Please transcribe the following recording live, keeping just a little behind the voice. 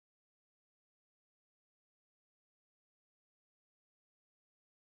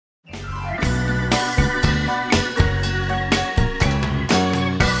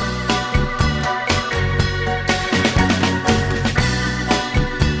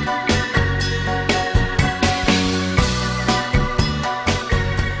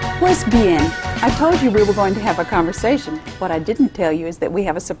Pues bien, I told you we were going to have a conversation. What I didn't tell you is that we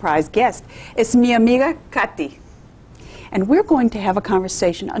have a surprise guest. It's mi amiga Katy. And we're going to have a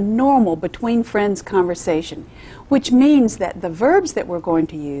conversation, a normal between friends conversation, which means that the verbs that we're going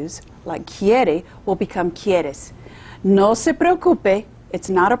to use, like quiere, will become quieres. No se preocupe, it's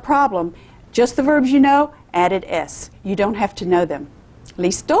not a problem. Just the verbs you know, added S. You don't have to know them.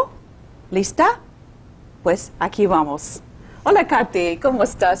 ¿Listo? ¿Lista? Pues aquí vamos. Hola, Katy, ¿cómo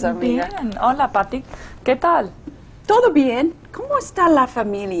estás, amiga? Bien, hola, Pati. ¿Qué tal? Todo bien. ¿Cómo está la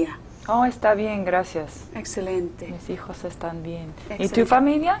familia? Oh, está bien, gracias. Excelente. Mis hijos están bien. ¿Y Excelente. tu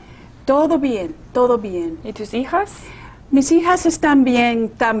familia? Todo bien, todo bien. ¿Y tus hijas? Mis hijas están bien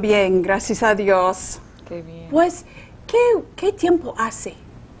también, gracias a Dios. Qué bien. Pues, ¿qué tiempo hace?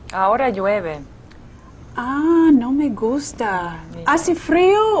 Ahora llueve. Ah, no me gusta. Mira. ¿Hace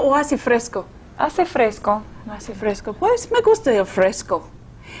frío o hace fresco? Hace fresco. Hace fresco. Pues me gusta el fresco.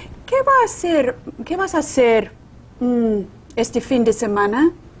 ¿Qué vas a hacer este fin de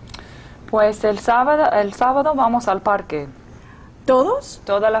semana? Pues el sábado vamos al parque. ¿Todos?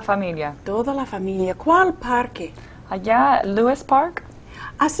 Toda la familia. Toda la familia. ¿Cuál parque? Allá, Lewis Park.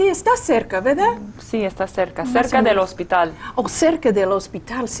 Así está cerca, ¿verdad? Sí, está cerca. Más Cerca o del menos. hospital. O cerca del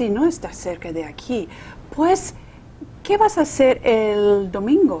hospital, sí, no está cerca de aquí. Pues, ¿qué vas a hacer el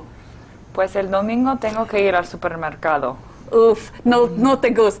domingo? Pues el domingo tengo que ir al supermercado. Uf, no te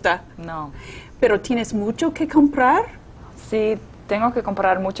gusta. No. ¿Pero tienes mucho que comprar? Sí, tengo que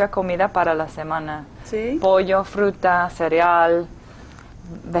comprar mucha comida para la semana. Sí. Pollo, fruta, cereal,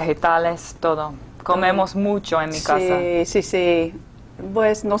 vegetales, todo. Comemos mucho en mi casa. Sí.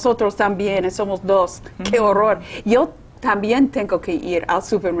 Pues nosotros también, somos dos. ¡Qué horror! Yo también tengo que ir al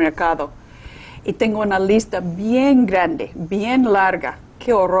supermercado. Y tengo una lista bien grande, bien larga.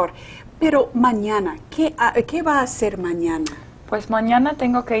 ¡Qué horror! Pero mañana, ¿qué va a hacer mañana? Pues mañana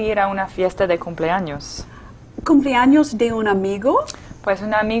tengo que ir a una fiesta de cumpleaños. ¿Cumpleaños de un amigo? Pues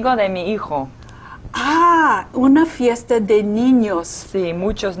un amigo de mi hijo. Ah, una fiesta de niños. Sí,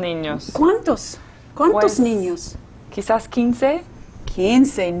 muchos niños. ¿Cuántos Pues, niños? Quizás 15.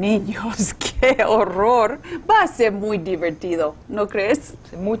 15 niños, qué horror. Va a ser muy divertido, ¿no crees?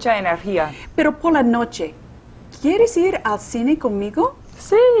 Mucha energía. Pero por la noche, ¿quieres ir al cine conmigo?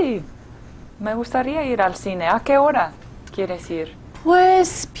 Sí, me gustaría ir al cine. ¿A qué hora quieres ir?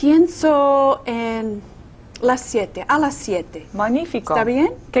 Pues pienso en las 7, a las 7. Magnífico. ¿Está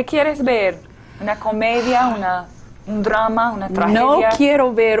bien? ¿Qué quieres ver? ¿Una comedia, un drama, una tragedia? No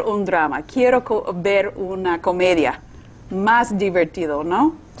quiero ver un drama, quiero ver una comedia. Más divertido,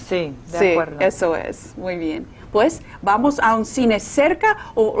 ¿no? Sí, de Sí, acuerdo. eso es. Muy bien. Pues, ¿vamos a un cine cerca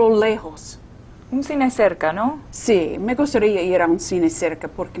o lejos? Un cine cerca, ¿no? Sí, me gustaría ir a un cine cerca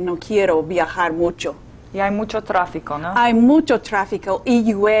porque no quiero viajar mucho. Y hay mucho tráfico, ¿no? Hay mucho tráfico y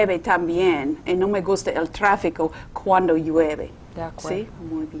llueve también. Y no me gusta el tráfico cuando llueve. De acuerdo. Sí,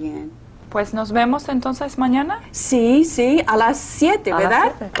 muy bien. Pues nos vemos entonces mañana. Sí, a las 7, A las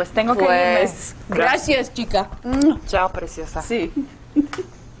 ¿verdad? 7. Pues tengo que Pues, irme. gracias, chica. Chao, preciosa. Sí.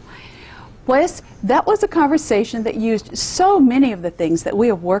 Pues, that was a conversation that used so many of the things that we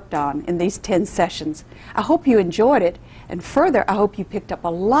have worked on in these 10 sessions. I hope you enjoyed it, and further, I hope you picked up a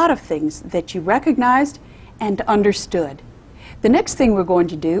lot of things that you recognized and understood. The next thing we're going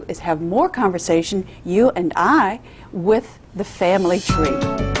to do is have more conversation, you and I, with the family tree.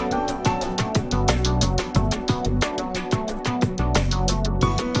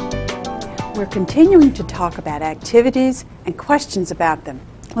 We're continuing to talk about activities and questions about them.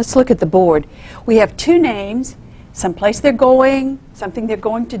 Let's look at the board. We have 2 names, someplace they're going, something they're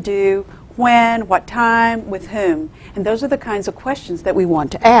going to do, when, what time, with whom. And those are the kinds of questions that we want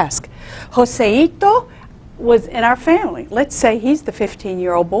to ask. Joseito was in our family. Let's say he's the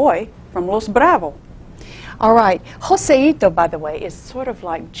 15-year-old boy from Los Bravo. All right, Joseito, by the way, is sort of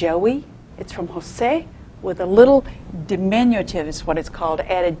like Joey. It's from Jose with a little diminutive is what it's called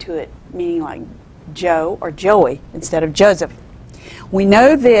added to it, meaning like Joe or Joey instead of Joseph. We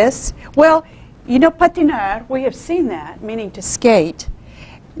know this. Well, you know patinar, we have seen that, meaning to skate.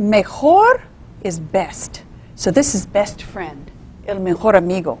 Mejor is best. So this is best friend, el mejor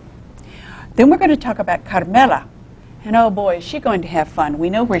amigo. Then we're going to talk about Carmela. And oh boy, is she going to have fun.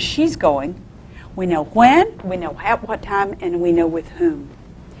 We know where she's going. We know when, we know at what time, and we know with whom.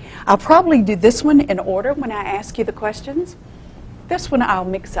 I'll probably do this one in order when I ask you the questions. This one I'll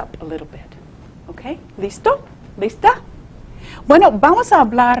mix up a little bit. Okay? ¿Listo? ¿Lista? Bueno, vamos a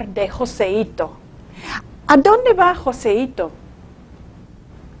hablar de Joseito. ¿A dónde va Joseito?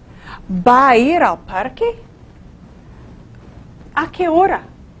 ¿Va a ir al parque? ¿A qué hora?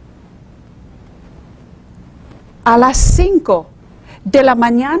 A las 5. ¿De la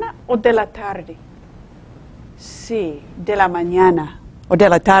mañana o de la tarde? Sí, de la mañana o de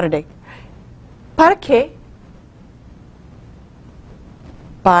la tarde. ¿Para qué?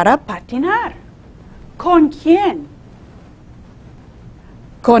 Para patinar. ¿Con quién?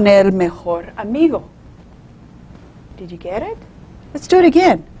 Con el mejor amigo. Did you get it? Let's do it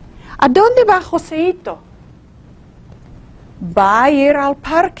again. ¿A dónde va Joseito? Va a ir al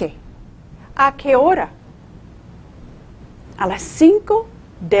parque. ¿A qué hora? A las 5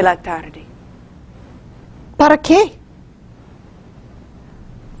 de la tarde. ¿Para qué?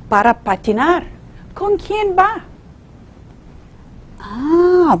 Para patinar. ¿Con quién va?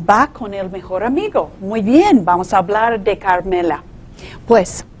 Ah, va con el mejor amigo. Muy bien, vamos a hablar de Carmela.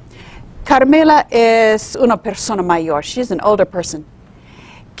 Pues, Carmela es una persona mayor. She's an older person.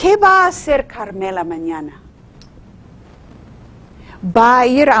 ¿Qué va a hacer Carmela mañana? Va a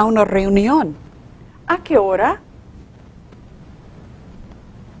ir a una reunión. ¿A qué hora?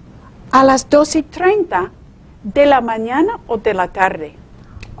 ¿A las 2:30 de la mañana o de la tarde?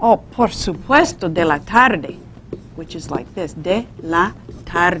 Oh, por supuesto, de la tarde. Which is like this, de la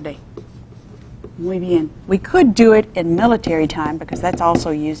tarde. Muy bien. We could do it in military time because that's also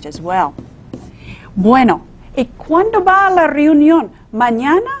used as well. Bueno, ¿y cuándo va a la reunión?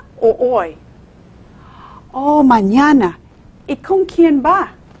 ¿Mañana o hoy? Oh, mañana. ¿Y con quién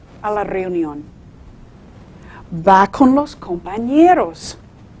va a la reunión? Va con los compañeros.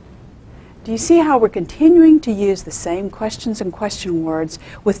 Do you see how we're continuing to use the same questions and question words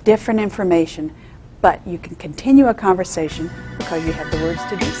with different information, but you can continue a conversation because you have the words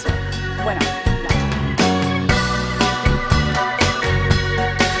to do so? Bueno.